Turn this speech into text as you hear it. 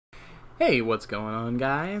Hey, what's going on,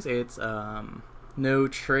 guys? It's no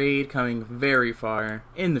trade coming very far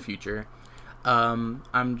in the future.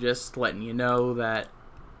 I'm just letting you know that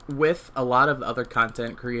with a lot of other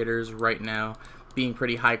content creators right now being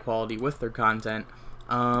pretty high quality with their content,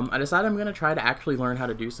 I decided I'm going to try to actually learn how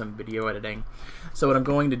to do some video editing. So what I'm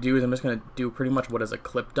going to do is I'm just going to do pretty much what is a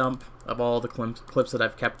clip dump of all the clips that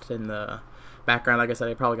I've kept in the background. Like I said,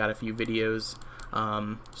 I probably got a few videos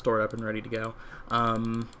stored up and ready to go.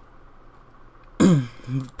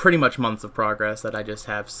 Pretty much months of progress that I just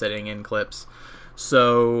have sitting in clips.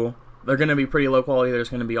 So they're going to be pretty low quality. They're just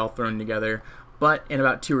going to be all thrown together. But in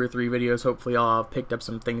about 2 or 3 videos, hopefully I'll have picked up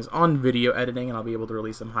some things on video editing and I'll be able to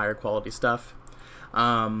release some higher quality stuff.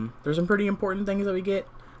 There's some pretty important things that we get.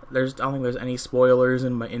 I don't think there's any spoilers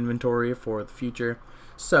in my inventory for the future.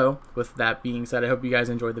 So, with that being said, I hope you guys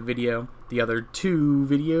enjoyed the video. The other 2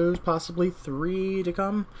 videos, possibly 3 to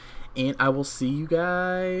come. And I will see you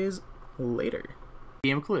guys later.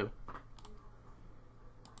 Game clue.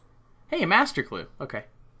 Hey, a master clue. Okay.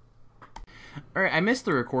 Alright, I missed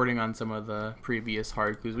the recording on some of the previous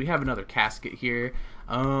hard clues. We have another casket here.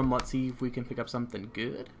 Let's see if we can pick up something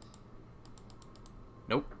good.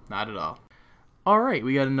 Nope, not at all. Alright,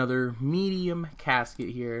 we got another medium casket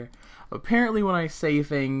here. Apparently when I say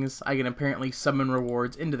things, I can apparently summon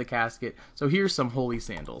rewards into the casket. So here's some holy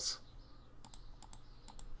sandals.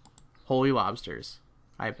 Holy lobsters.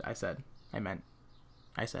 I said.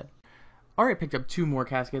 Alright, picked up 2 more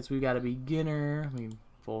caskets. We've got a beginner. Let me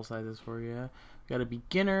full size this for you. We got a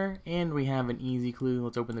beginner, and we have an easy clue.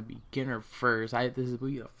 Let's open the beginner first. This is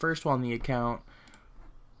the first one on the account.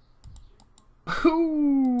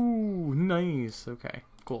 Ooh, nice. Okay,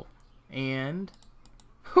 cool. And,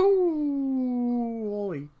 ooh,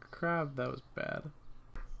 holy crap, that was bad.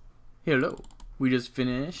 Hello. We just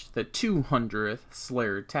finished the 200th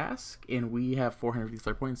Slayer task, and we have 450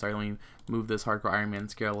 Slayer points. Sorry, let me move this hardcore Ironman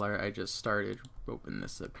scaler I just started. Open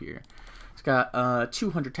this up here. It's got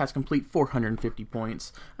 200 tasks complete, 450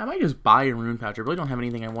 points. I might just buy a rune pouch. I really don't have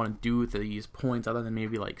anything I want to do with these points other than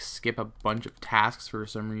maybe like skip a bunch of tasks for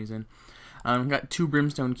some reason. Got 2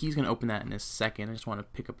 brimstone keys. Gonna open that in a second. I just want to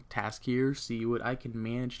pick up a task here, see what I can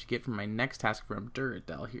manage to get from my next task from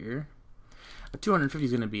Duradel here. 250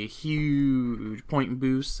 is going to be a huge point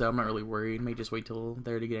boost, so I'm not really worried. May just wait till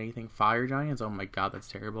there to get anything fire giants. Oh my god, that's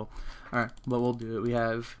terrible. Alright, but we'll do it. We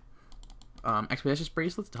have expeditious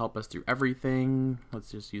bracelets to help us through everything.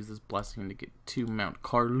 Let's just use this blessing to get to Mount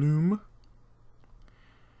Carloom.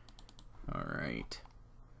 Alright.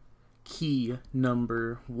 Key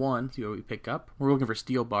number 1. See what we pick up. We're looking for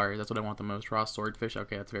steel bars. That's what I want the most. Raw swordfish.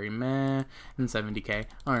 Okay, that's very meh. And 70k.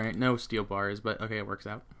 Alright, no steel bars, but okay, it works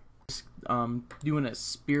out. Doing a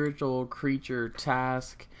spiritual creature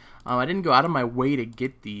task. I didn't go out of my way to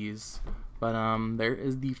get these, but there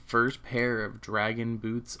is the first pair of dragon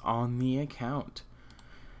boots on the account.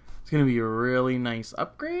 It's gonna be a really nice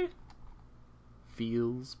upgrade.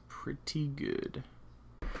 Feels pretty good.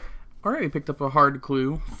 Alright, we picked up a hard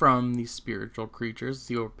clue from the spiritual creatures. Let's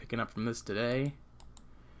see what we're picking up from this today.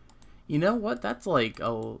 You know what? That's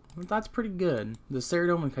that's pretty good. The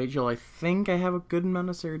Ceridome and Kite Shield, I think I have a good amount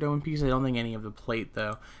of Ceridome pieces. I don't think any of the plate,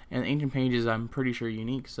 though. And Ancient Pages, I'm pretty sure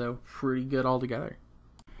unique, so pretty good altogether.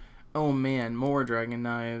 Oh man, more Dragon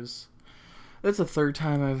Knives. That's the 3rd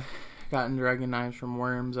time I've gotten Dragon Knives from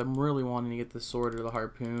Worms. I'm really wanting to get the sword or the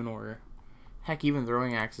harpoon, or heck, even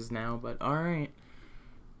throwing axes now, but alright.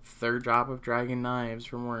 3rd drop of Dragon Knives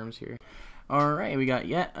from Worms here. Alright, we got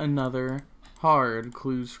yet another hard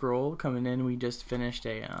clue scroll coming in. We just finished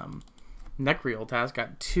a Necreal task.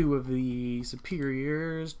 Got 2 of the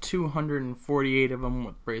superiors, 248 of them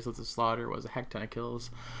with bracelets of slaughter. Was a heck ton of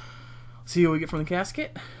kills. See what we get from the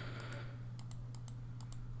casket.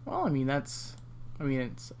 Well, I mean it's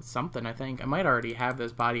something. I think I might already have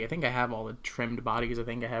this body. I think I have all the trimmed bodies. I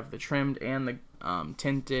think I have the trimmed and the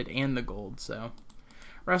tinted and the gold. So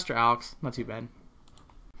Rester Alex, not too bad.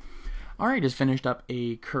 Alright, just finished up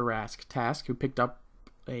a Karask task. We picked up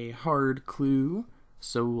a hard clue.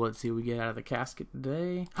 So let's see what we get out of the casket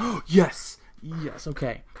today. Oh, yes! Yes,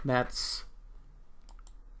 okay.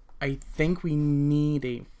 I think we need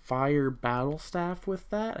a fire battle staff with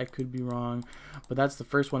that. I could be wrong. But that's the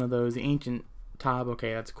first one of those. The ancient Tob,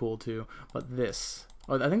 okay, that's cool too. But this,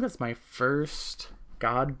 I think that's my first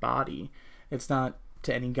god body. It's not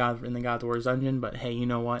to any god in the God of War's dungeon, but hey, you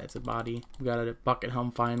know what? It's a body. We got a bucket helm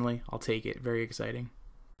finally. I'll take it. Very exciting.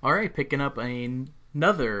 Alright, picking up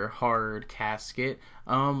another hard casket.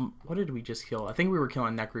 What did we just kill? I think we were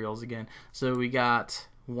killing Necreals again. So we got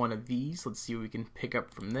one of these. Let's see what we can pick up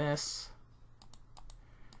from this.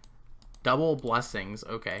 Double blessings.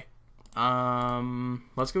 Okay.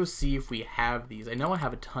 Let's go see if we have these. I know I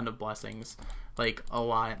have a ton of blessings, like a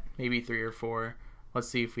lot, maybe 3 or 4. Let's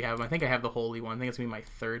see if we have them. I think I have the holy one. I think it's gonna be my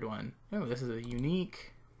 3rd one. Oh, this is a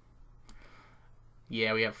unique.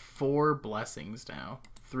 Yeah, we have 4 blessings now.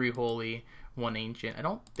 3 holy, 1 ancient. I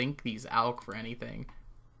don't think these alch for anything.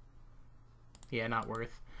 Yeah, not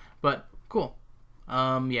worth. But cool.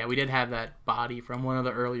 Yeah, we did have that body from one of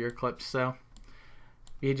the earlier clips, so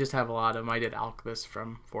we just have a lot of them. I did alch this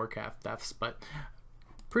from Forecast Deaths, but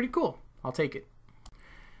pretty cool. I'll take it.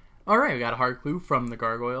 Alright, we got a hard clue from the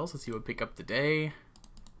Gargoyles. Let's see what we pick up today.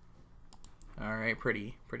 Alright,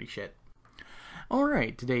 pretty shit.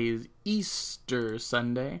 Alright, today is Easter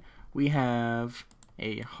Sunday. We have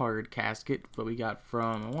a hard casket, what we got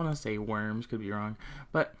from, I want to say Worms, could be wrong,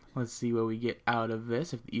 but let's see what we get out of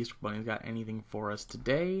this, if the Easter Bunny's got anything for us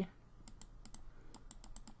today.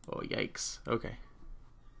 Oh, yikes. Okay.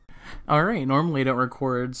 Alright, normally I don't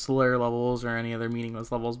record Slayer levels or any other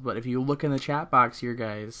meaningless levels, but if you look in the chat box here,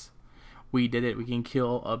 guys, we did it. We can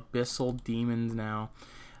kill Abyssal Demons now.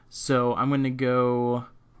 So I'm going to go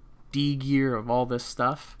D-gear of all this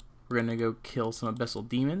stuff. We're going to go kill some Abyssal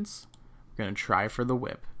Demons. We're going to try for the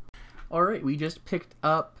whip. Alright, we just picked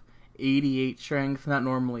up 88 strength. Not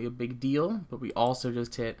normally a big deal, but we also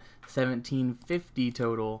just hit 1750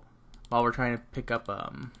 total while we're trying to pick up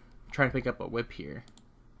a whip here.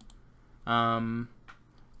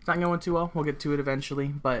 It's not going too well. We'll get to it eventually,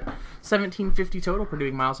 but 1750 total per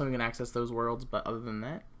doing milestone. We can access those worlds, but other than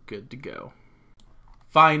that, good to go.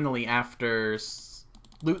 Finally, after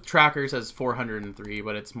loot tracker says 403,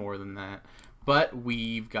 but it's more than that. But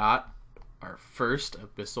we've got our first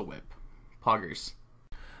Abyssal Whip. Poggers.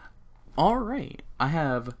 Alright, I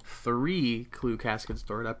have 3 clue caskets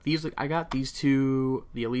stored up. I got these 2,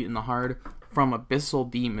 the elite and the hard, from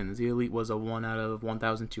Abyssal Demons. The elite was a 1 out of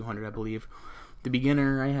 1,200, I believe. The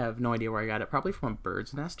beginner, I have no idea where I got it. Probably from a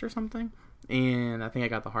bird's nest or something. And I think I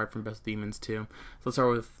got the hard from Abyssal Demons too. So let's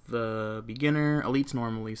start with the beginner. Elites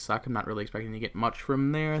normally suck. I'm not really expecting to get much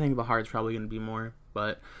from there. I think the hard's probably going to be more.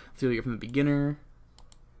 But let's see what we get from the beginner.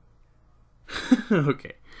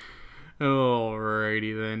 Okay.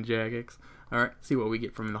 Alrighty then, Jagex. Alright, see what we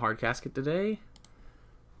get from the hard casket today.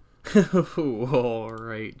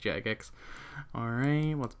 Alright, Jagex.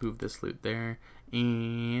 Alright, let's move this loot there.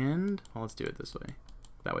 And well, let's do it this way.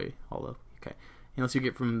 That way, although. Okay. And let's see what we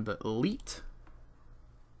get from the elite.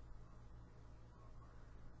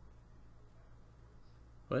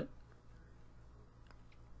 What?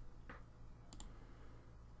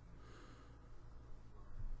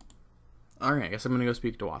 Alright, I guess I'm gonna go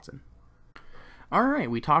speak to Watson.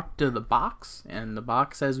 Alright, we talked to the box, and the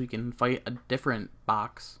box says we can fight a different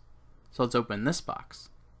box. So let's open this box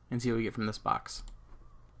and see what we get from this box.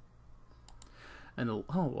 And oh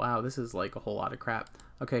wow, this is like a whole lot of crap.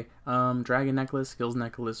 Okay, Dragon Necklace, Skills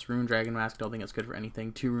Necklace, Rune Dragon Mask, don't think it's good for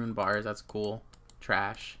anything. 2 Rune Bars, that's cool.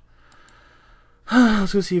 Trash.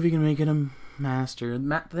 Let's go see if we can make it a master.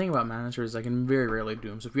 The thing about masters is I can very rarely do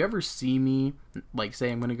them. So if you ever see me, like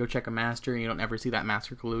say I'm going to go check a master and you don't ever see that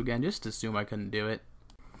master clue again, just assume I couldn't do it.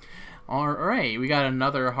 Alright, we got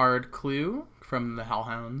another hard clue from the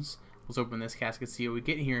Hellhounds. Let's open this casket, see what we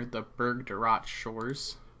get here at the Berg de Rot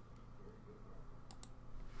Shores.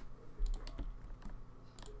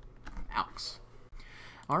 Alex.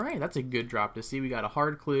 Alright, that's a good drop to see. We got a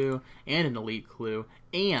hard clue and an elite clue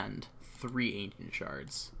and 3 ancient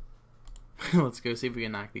shards. Let's go see if we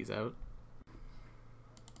can knock these out.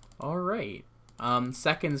 Alright.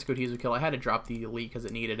 Second Skotizo kill. I had to drop the elite because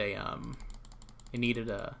it needed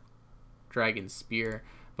a dragon spear.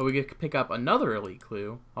 But we could pick up another elite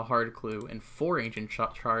clue, a hard clue, and 4 ancient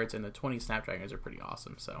shards, and the 20 snapdragons are pretty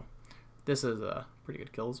awesome. So this is a pretty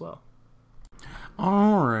good kill as well.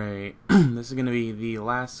 Alright. This is going to be the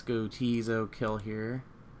last Skotizo kill here.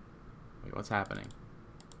 Wait, what's happening?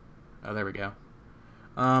 Oh, there we go.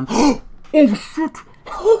 Oh, shit!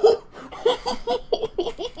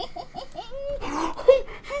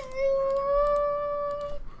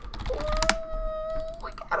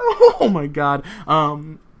 Oh my god.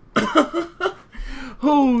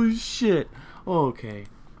 Oh shit. Okay.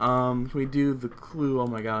 Can we do the clue? Oh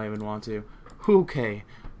my god, I don't even want to. Okay.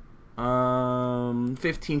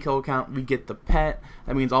 15 kill count, we get the pet.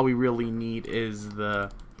 That means all we really need is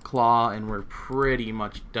the claw, and we're pretty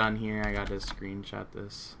much done here. I gotta screenshot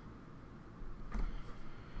this.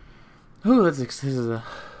 Oh, this is a...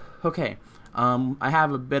 Okay. I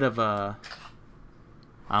have a bit of a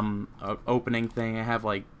opening thing. I have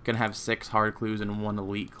gonna have 6 hard clues and 1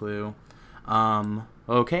 elite clue.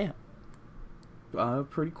 Okay.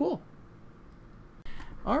 Pretty cool.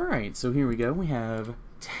 Alright, so here we go. We have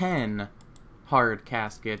 10 hard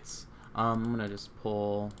caskets. I'm gonna just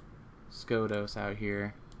pull Skodos out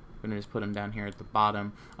here. I'm gonna just put him down here at the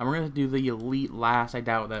bottom. And we're gonna do the elite last. I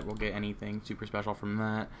doubt that we'll get anything super special from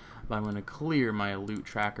that, but I'm gonna clear my loot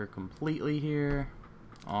tracker completely here.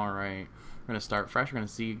 Alright, we're gonna start fresh. We're gonna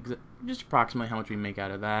see just approximately how much we make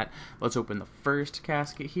out of that. Let's open the first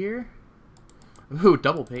casket here. Ooh,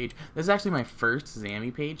 double page. This is actually my first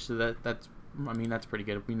Zammy page, so that's I mean, that's pretty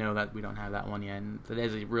good. We know that we don't have that one yet, and that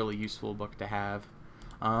is a really useful book to have.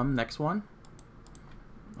 Next one.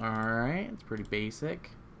 Alright, it's pretty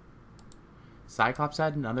basic. Cyclops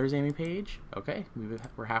had another Zammy page. Okay,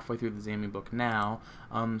 we're halfway through the Zammy book now.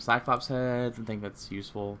 Cyclops head, I don't think that's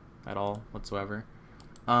useful at all whatsoever.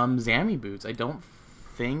 Zammy boots, I don't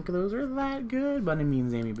think those are that good, but I mean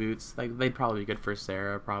Zammy boots, like they'd probably be good for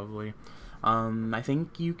Sarah, probably. I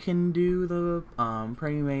think you can do the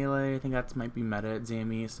Prey Melee. I think that might be meta at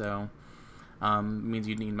Zammy, so means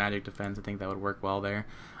you'd need magic defense. I think that would work well there.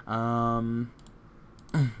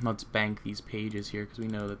 Let's bank these pages here because we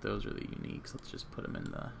know that those are the uniques. Let's just put them in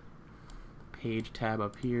the page tab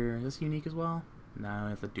up here. Is this unique as well? No,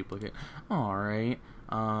 it's a duplicate. Alright.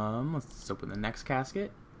 Let's open the next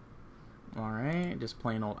casket. Alright, just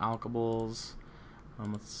plain old alkables.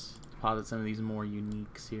 Let's deposit some of these more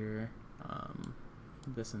uniques here.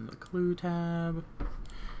 This in the clue tab.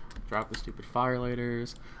 Drop the stupid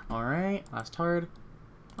firelighters. Alright, last card.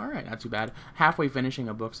 Alright, not too bad. Halfway finishing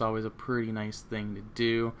a book's always a pretty nice thing to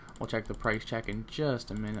do. We'll check the price check in just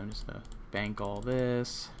a minute. I'm just going to bank all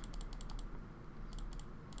this.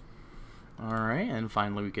 Alright, and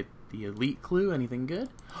finally we get the elite clue. Anything good?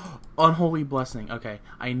 Unholy Blessing. Okay,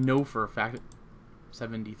 I know for a fact that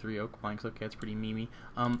 73 oak planks. Okay, that's pretty memey.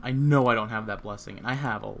 I know I don't have that blessing, and I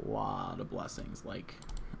have a lot of blessings. Like,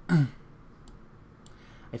 I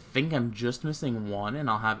think I'm just missing one, and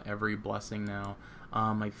I'll have every blessing now.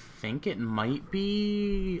 I think it might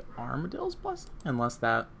be Armadill's blessing, unless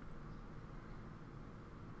that.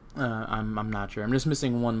 I'm not sure. I'm just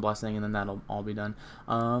missing one blessing, and then that'll all be done.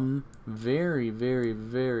 Very, very,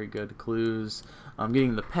 very good clues. I'm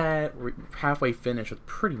getting the pet. We're halfway finished with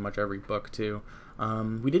pretty much every book too.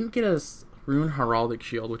 We didn't get a Rune Heraldic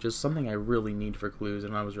Shield, which is something I really need for clues,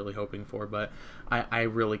 and I was really hoping for, but I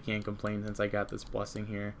really can't complain since I got this blessing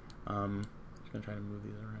here. Just gonna try to move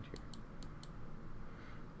these around here.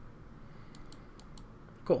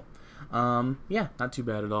 Cool. Yeah, not too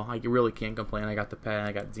bad at all. I really can't complain. I got the pet,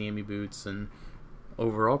 I got Zammy boots, and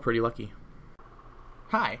overall pretty lucky.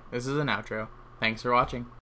 Hi, this is an outro. Thanks for watching.